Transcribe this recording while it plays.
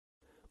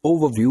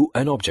Overview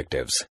and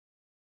objectives.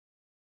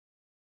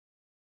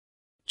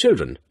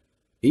 Children,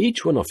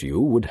 each one of you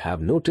would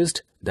have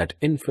noticed that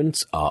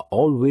infants are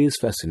always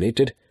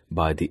fascinated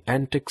by the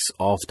antics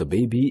of the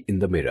baby in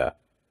the mirror.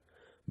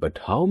 But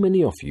how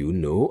many of you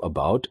know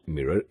about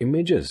mirror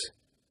images?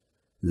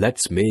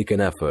 Let's make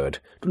an effort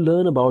to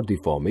learn about the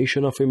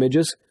formation of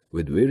images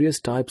with various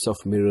types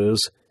of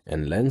mirrors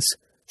and lens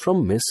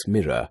from Miss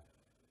Mirror.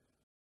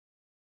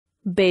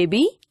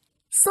 Baby,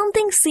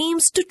 something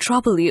seems to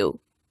trouble you.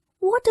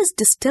 What is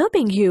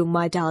disturbing you,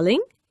 my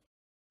darling?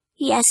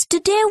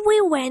 Yesterday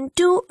we went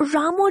to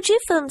Ramoji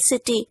Film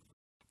City.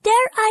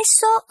 There I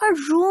saw a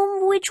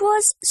room which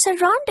was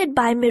surrounded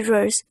by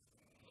mirrors.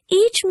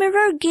 Each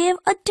mirror gave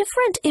a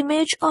different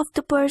image of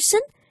the person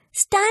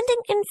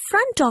standing in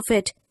front of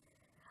it.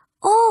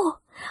 Oh,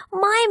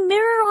 my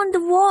mirror on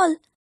the wall.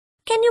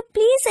 Can you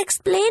please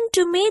explain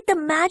to me the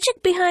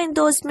magic behind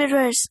those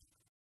mirrors?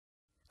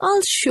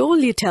 I'll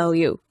surely tell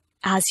you,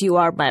 as you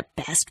are my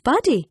best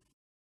buddy.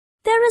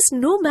 There is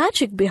no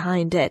magic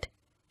behind it.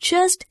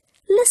 Just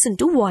listen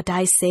to what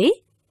I say.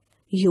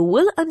 You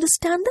will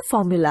understand the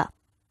formula.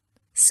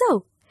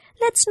 So,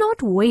 let's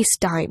not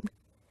waste time.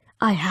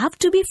 I have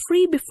to be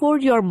free before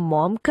your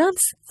mom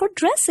comes for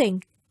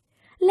dressing.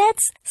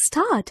 Let's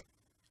start.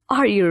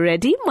 Are you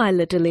ready, my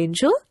little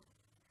angel?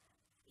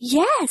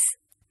 Yes.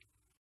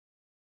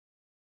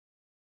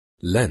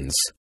 Lens.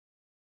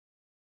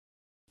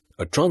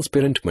 A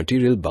transparent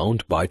material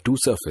bound by two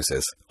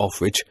surfaces, of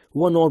which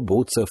one or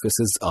both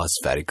surfaces are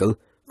spherical,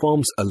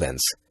 forms a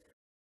lens.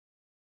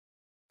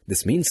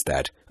 This means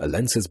that a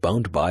lens is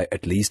bound by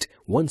at least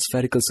one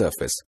spherical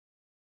surface.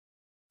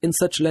 In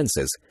such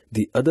lenses,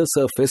 the other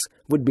surface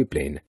would be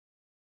plane.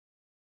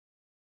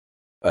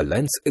 A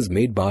lens is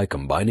made by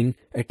combining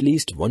at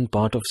least one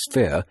part of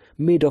sphere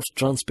made of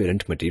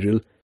transparent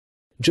material,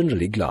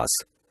 generally glass.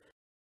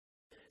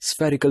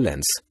 Spherical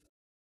lens.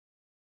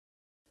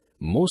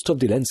 Most of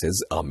the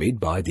lenses are made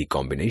by the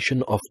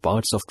combination of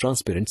parts of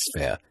transparent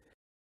sphere.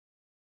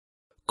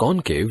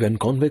 Concave and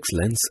convex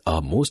lens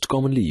are most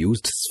commonly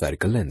used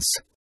spherical lens.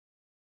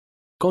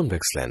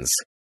 Convex lens.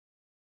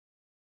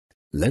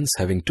 Lens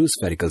having two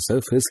spherical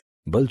surfaces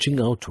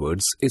bulging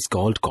outwards is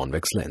called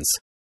convex lens.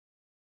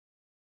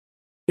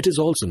 It is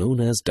also known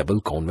as double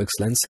convex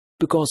lens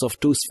because of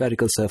two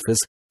spherical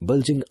surfaces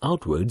bulging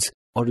outwards,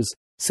 or is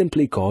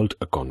simply called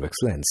a convex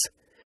lens.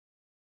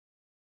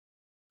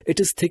 It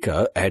is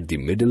thicker at the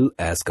middle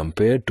as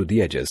compared to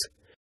the edges.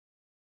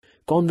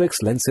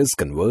 Convex lenses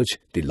converge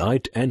the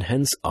light and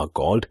hence are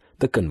called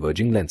the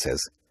converging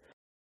lenses.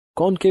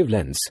 Concave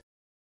lens.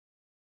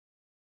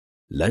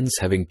 Lens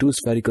having two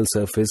spherical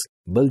surfaces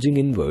bulging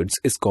inwards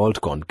is called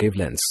concave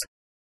lens.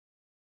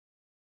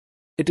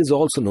 It is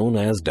also known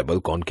as double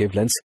concave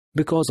lens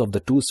because of the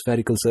two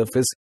spherical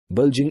surfaces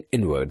bulging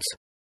inwards.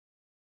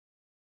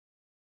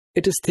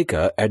 It is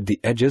thicker at the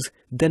edges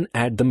than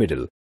at the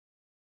middle.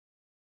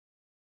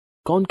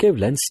 Concave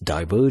lens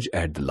diverge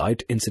at the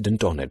light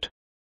incident on it.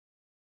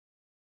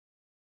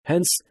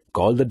 Hence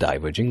called the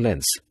diverging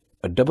lens.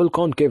 A double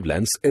concave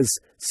lens is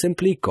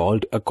simply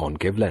called a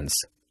concave lens.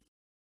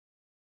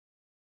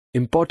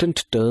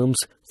 Important terms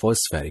for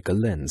spherical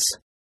lens.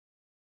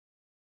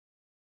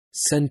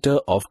 Center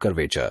of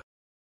curvature.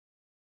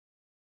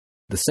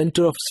 The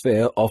center of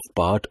sphere of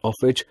part of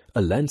which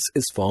a lens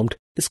is formed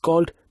is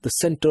called the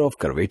center of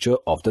curvature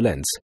of the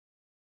lens.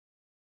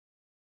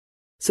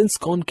 Since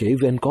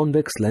concave and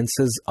convex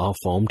lenses are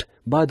formed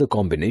by the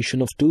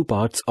combination of two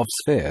parts of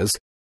spheres,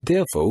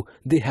 therefore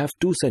they have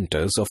two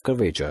centers of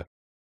curvature.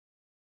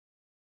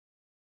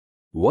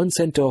 One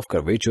center of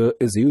curvature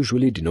is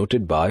usually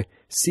denoted by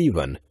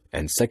C1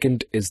 and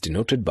second is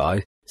denoted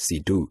by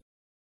C2.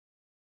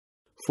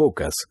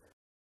 Focus.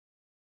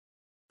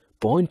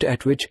 Point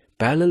at which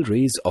parallel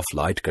rays of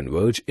light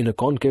converge in a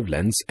concave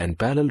lens and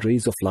parallel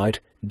rays of light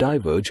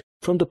diverge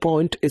from the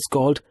point is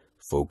called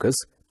focus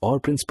or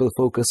principal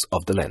focus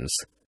of the lens.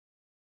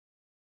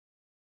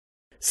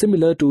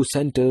 Similar to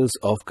centers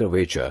of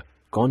curvature,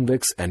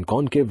 convex and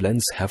concave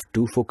lens have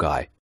two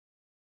foci.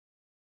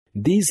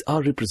 These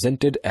are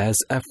represented as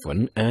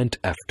f1 and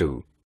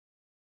f2.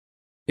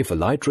 If a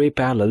light ray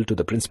parallel to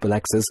the principal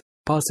axis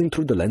passing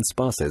through the lens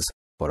passes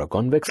for a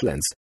convex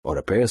lens or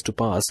appears to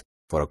pass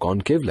for a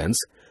concave lens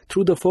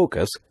through the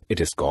focus,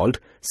 it is called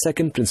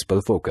second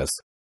principal focus.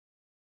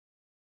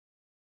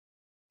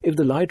 If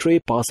the light ray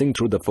passing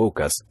through the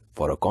focus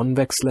for a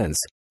convex lens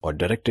or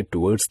directed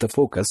towards the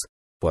focus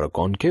for a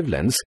concave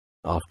lens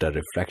after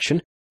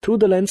refraction through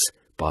the lens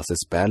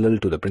passes parallel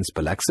to the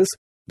principal axis,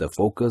 the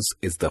focus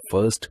is the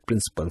first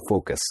principal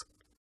focus.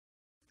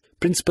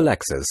 Principal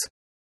axis.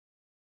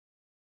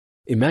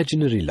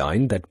 Imaginary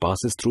line that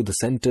passes through the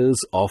centers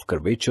of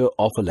curvature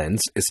of a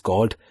lens is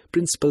called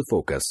principal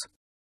focus.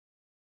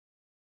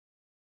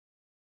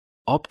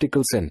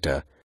 Optical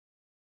center.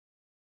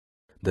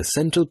 The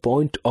central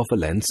point of a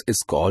lens is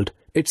called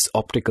its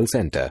optical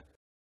center.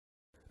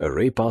 A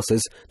ray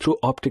passes through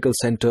optical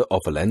center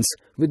of a lens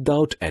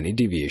without any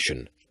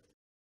deviation.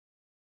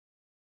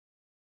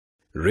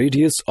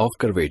 Radius of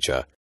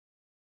curvature.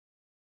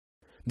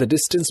 the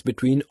distance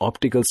between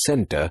optical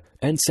center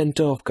and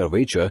center of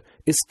curvature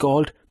is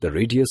called the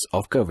radius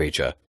of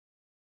curvature,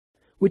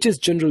 which is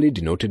generally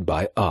denoted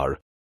by r.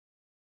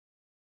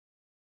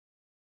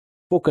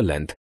 Focal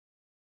length.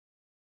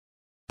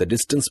 The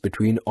distance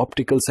between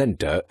optical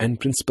center and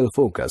principal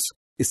focus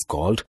is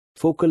called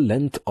focal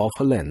length of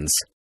a lens.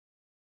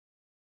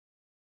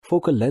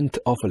 Focal length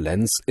of a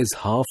lens is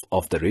half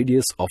of the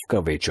radius of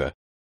curvature.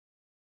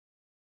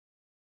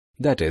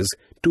 That is,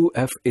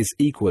 2f is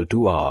equal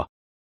to r,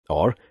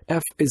 or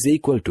f is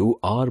equal to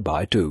r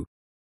by 2.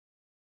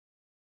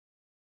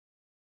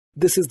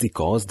 This is the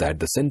cause that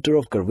the center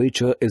of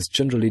curvature is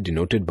generally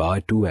denoted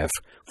by 2f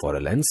for a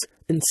lens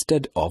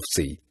instead of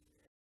c.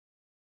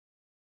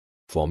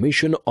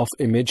 Formation of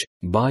image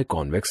by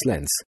convex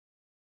lens.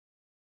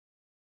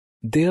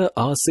 There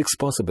are 6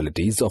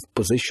 possibilities of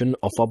position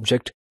of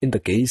object in the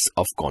case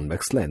of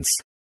convex lens.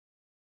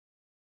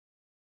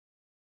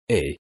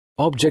 A.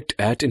 Object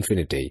at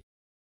infinity.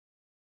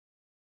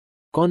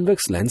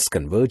 Convex lens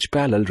converge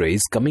parallel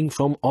rays coming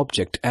from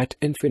object at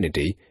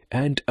infinity,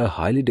 and a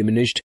highly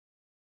diminished,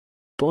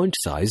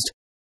 point-sized,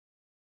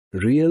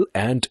 real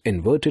and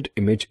inverted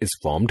image is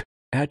formed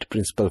at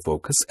principal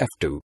focus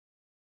f2.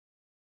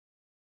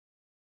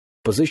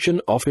 Position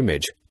of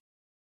image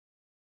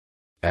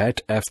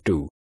at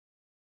f2.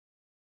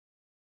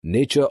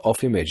 Nature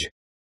of image: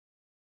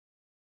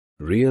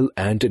 real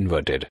and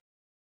inverted.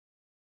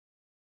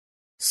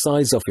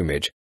 Size of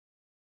image: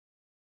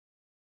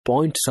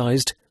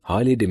 point-sized,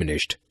 highly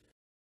diminished.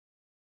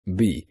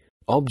 B.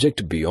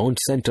 Object beyond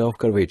center of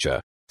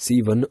curvature,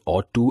 C1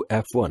 or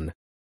 2f1.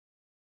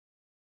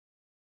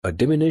 A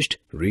diminished,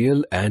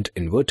 real and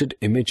inverted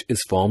image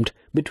is formed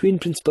between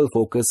principal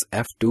focus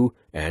f2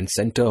 and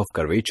center of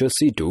curvature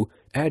c2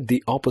 at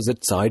the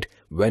opposite side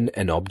when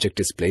an object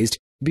is placed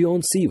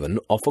beyond c1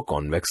 of a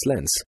convex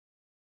lens.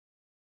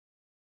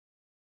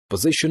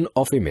 Position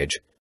of image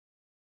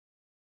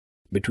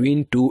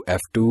between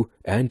 2f2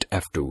 and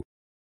f2.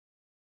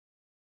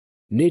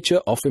 Nature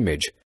of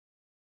image: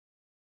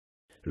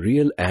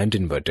 real and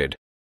inverted.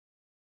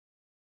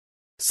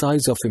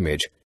 Size of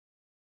image: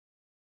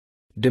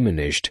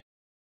 diminished.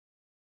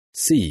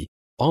 C.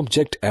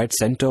 Object at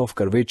center of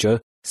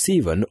curvature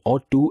C1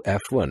 or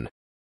 2f1.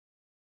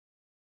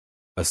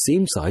 A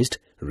same-sized,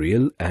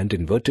 real and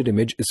inverted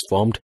image is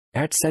formed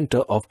at center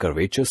of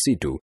curvature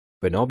C2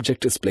 when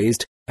object is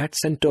placed at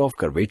center of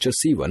curvature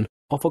C1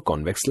 of a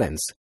convex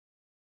lens.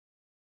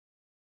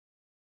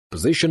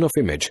 Position of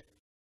image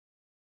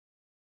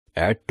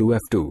at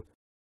 2f2.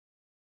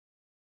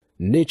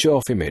 Nature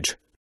of image: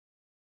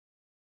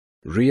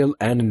 real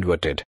and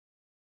inverted.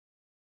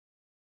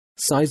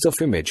 Size of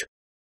image: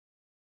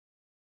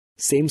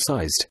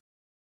 same-sized.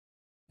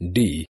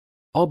 D.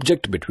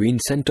 Object between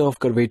center of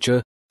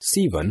curvature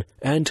C1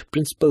 and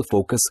principal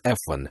focus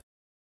f1.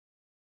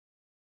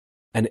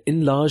 An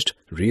enlarged,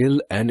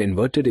 real and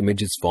inverted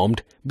image is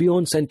formed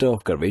beyond center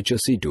of curvature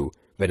C2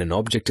 when an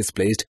object is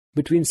placed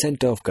between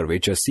center of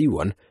curvature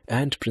C1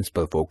 and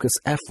principal focus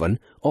f1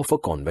 of a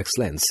convex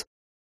lens.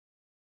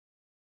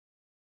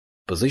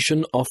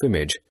 Position of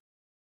image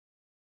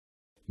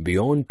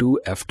beyond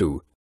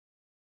 2f2.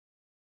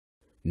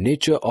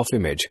 Nature of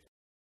image: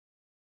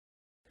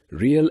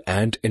 real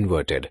and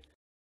inverted.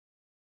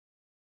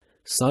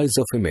 Size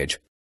of image: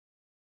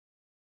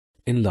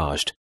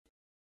 enlarged.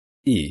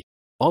 E.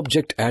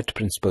 Object at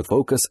principal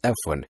focus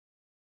f1.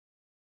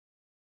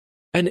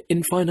 An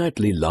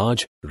infinitely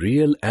large,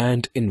 real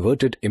and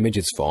inverted image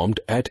is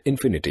formed at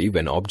infinity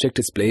when object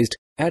is placed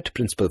at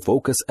principal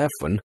focus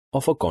f1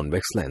 of a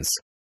convex lens.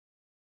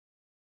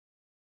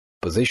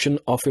 Position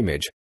of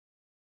image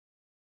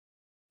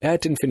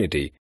at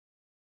infinity.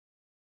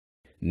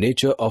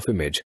 Nature of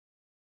image: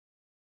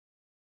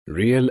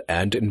 real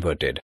and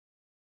inverted.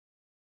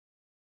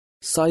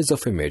 Size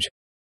of image: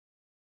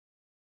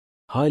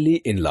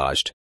 highly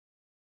enlarged.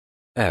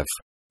 F.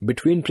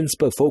 Between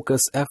principal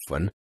focus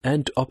f1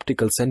 and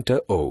optical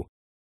center O.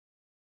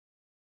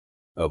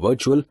 A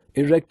virtual,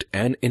 erect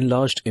and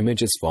enlarged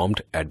image is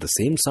formed at the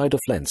same side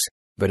of lens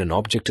when an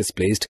object is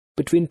placed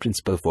between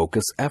principal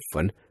focus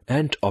f1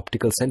 and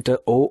optical center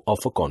O of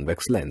a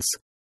convex lens.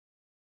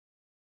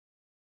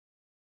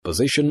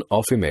 Position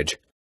of image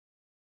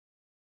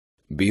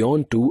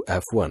beyond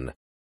 2f1.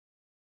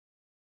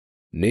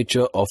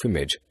 Nature of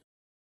image: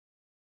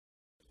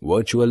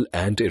 virtual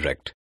and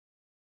erect.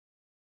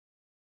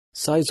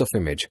 Size of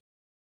image: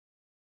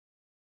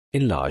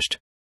 enlarged.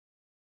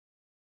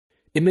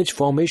 Image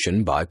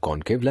formation by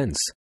concave lens.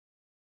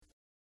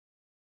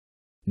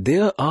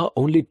 There are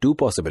only 2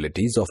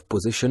 possibilities of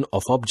position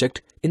of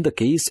object in the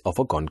case of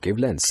a concave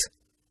lens.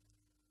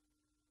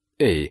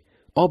 A.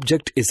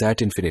 Object is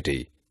at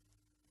infinity.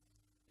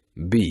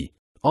 B.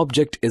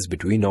 Object is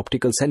between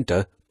optical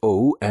center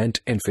O and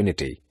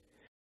infinity.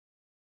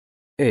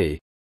 A.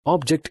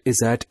 Object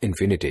is at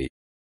infinity.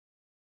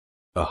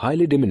 A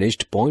highly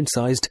diminished,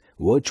 point-sized,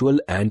 virtual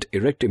and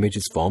erect image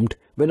is formed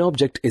when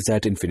object is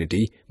at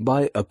infinity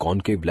by a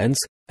concave lens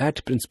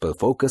at principal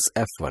focus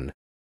f1.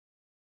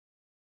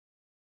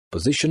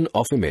 Position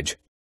of image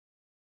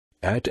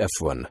at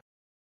f1.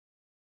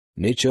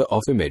 Nature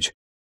of image: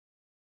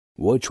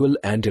 virtual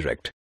and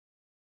direct.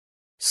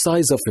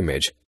 Size of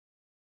image: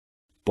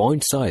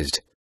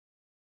 point-sized,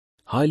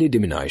 highly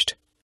diminished.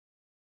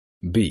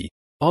 B.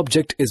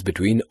 Object is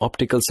between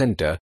optical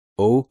center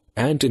O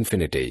and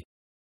infinity.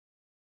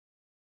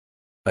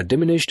 A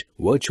diminished,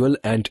 virtual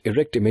and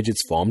erect image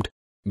is formed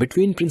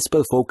between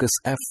principal focus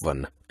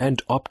f1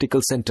 and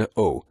optical center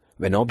O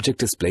when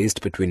object is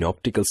placed between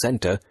optical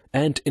center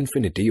and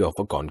infinity of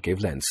a concave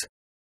lens.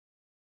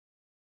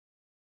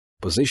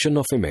 Position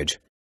of image: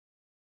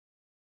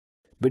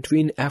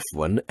 between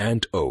f1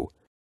 and O.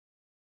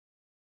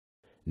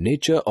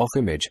 Nature of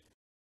image: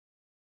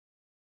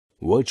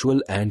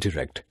 virtual and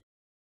direct.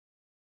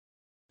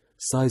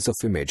 Size of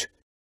image: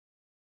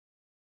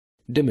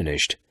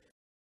 diminished.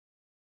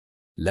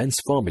 Lens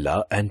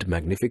formula and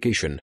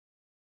magnification.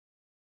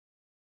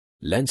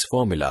 Lens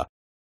formula: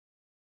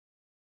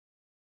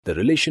 the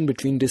relation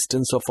between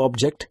distance of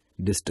object,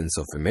 distance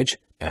of image,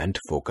 and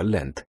focal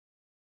length.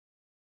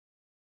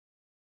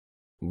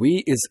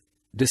 V is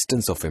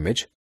distance of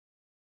image,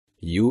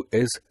 U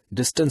is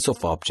distance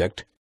of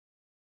object,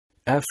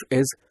 F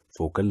is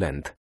focal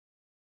length.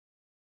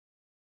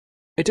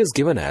 It is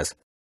given as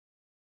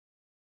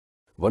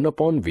 1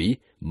 upon V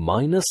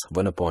minus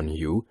 1 upon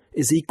U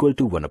is equal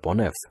to 1 upon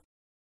F.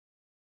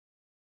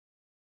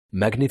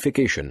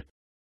 Magnification: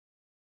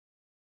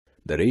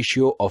 the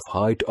ratio of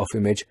height of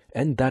image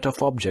and that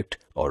of object,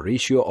 or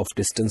ratio of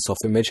distance of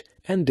image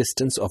and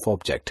distance of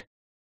object.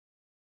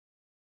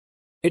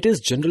 It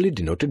is generally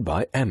denoted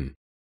by M.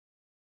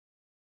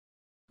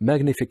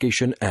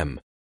 Magnification M: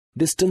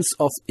 distance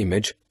of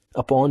image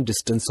upon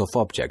distance of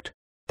object,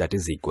 that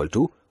is equal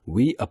to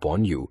V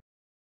upon U.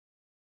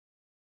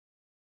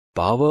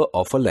 Power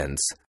of a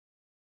lens: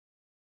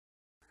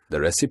 the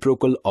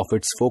reciprocal of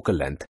its focal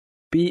length,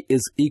 P,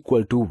 is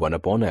equal to 1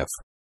 upon F.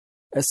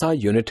 SI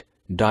unit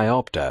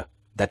diopter,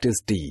 that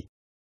is D.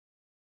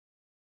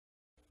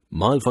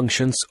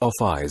 Malfunctions of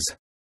eyes: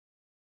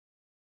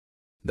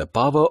 the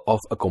power of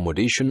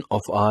accommodation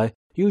of eye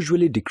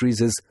usually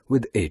decreases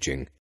with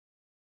aging.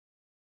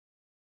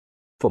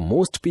 For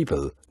most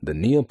people, the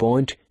near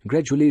point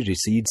gradually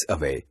recedes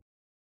away.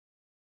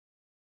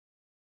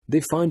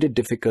 They find it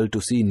difficult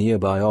to see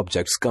nearby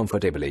objects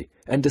comfortably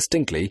and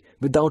distinctly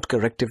without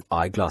corrective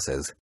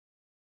eyeglasses.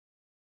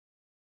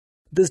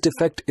 This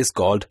defect is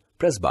called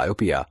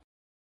presbyopia.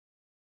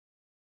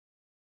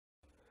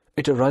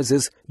 It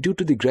arises due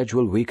to the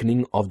gradual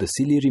weakening of the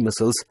ciliary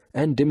muscles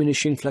and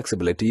diminishing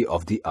flexibility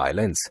of the eye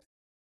lens.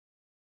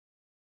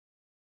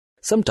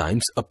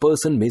 Sometimes a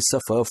person may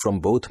suffer from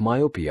both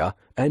myopia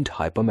and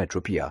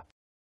hypermetropia.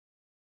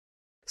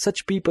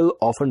 Such people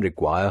often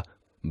require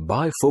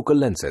bifocal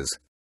lenses.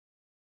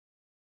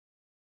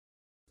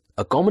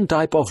 A common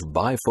type of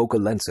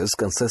bifocal lenses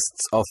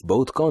consists of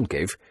both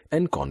concave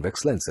and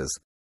convex lenses.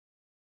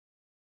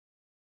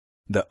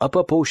 The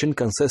upper portion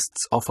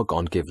consists of a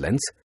concave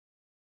lens.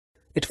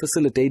 It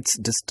facilitates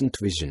distant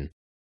vision.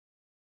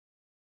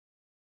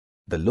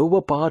 The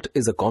lower part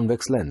is a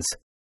convex lens.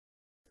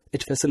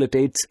 It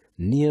facilitates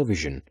near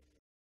vision.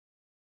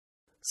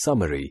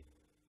 Summary: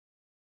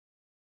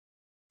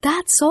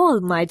 That's all,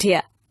 my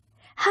dear.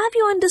 Have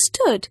you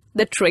understood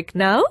the trick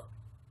now?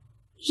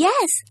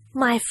 Yes,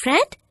 my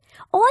friend.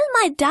 All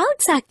my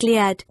doubts are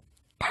cleared.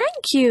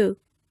 Thank you.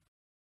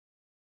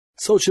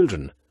 So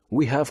children,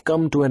 we have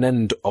come to an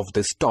end of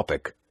this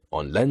topic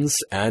on lens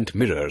and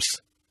mirrors.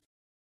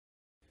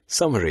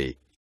 Summary: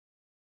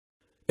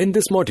 in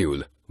this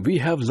module, we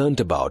have learnt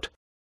about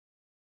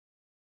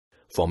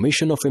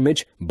formation of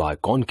image by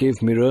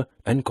concave mirror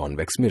and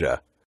convex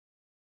mirror,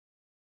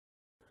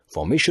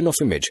 formation of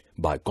image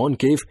by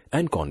concave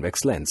and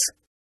convex lens,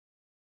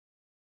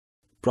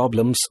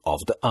 problems of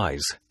the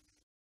eyes.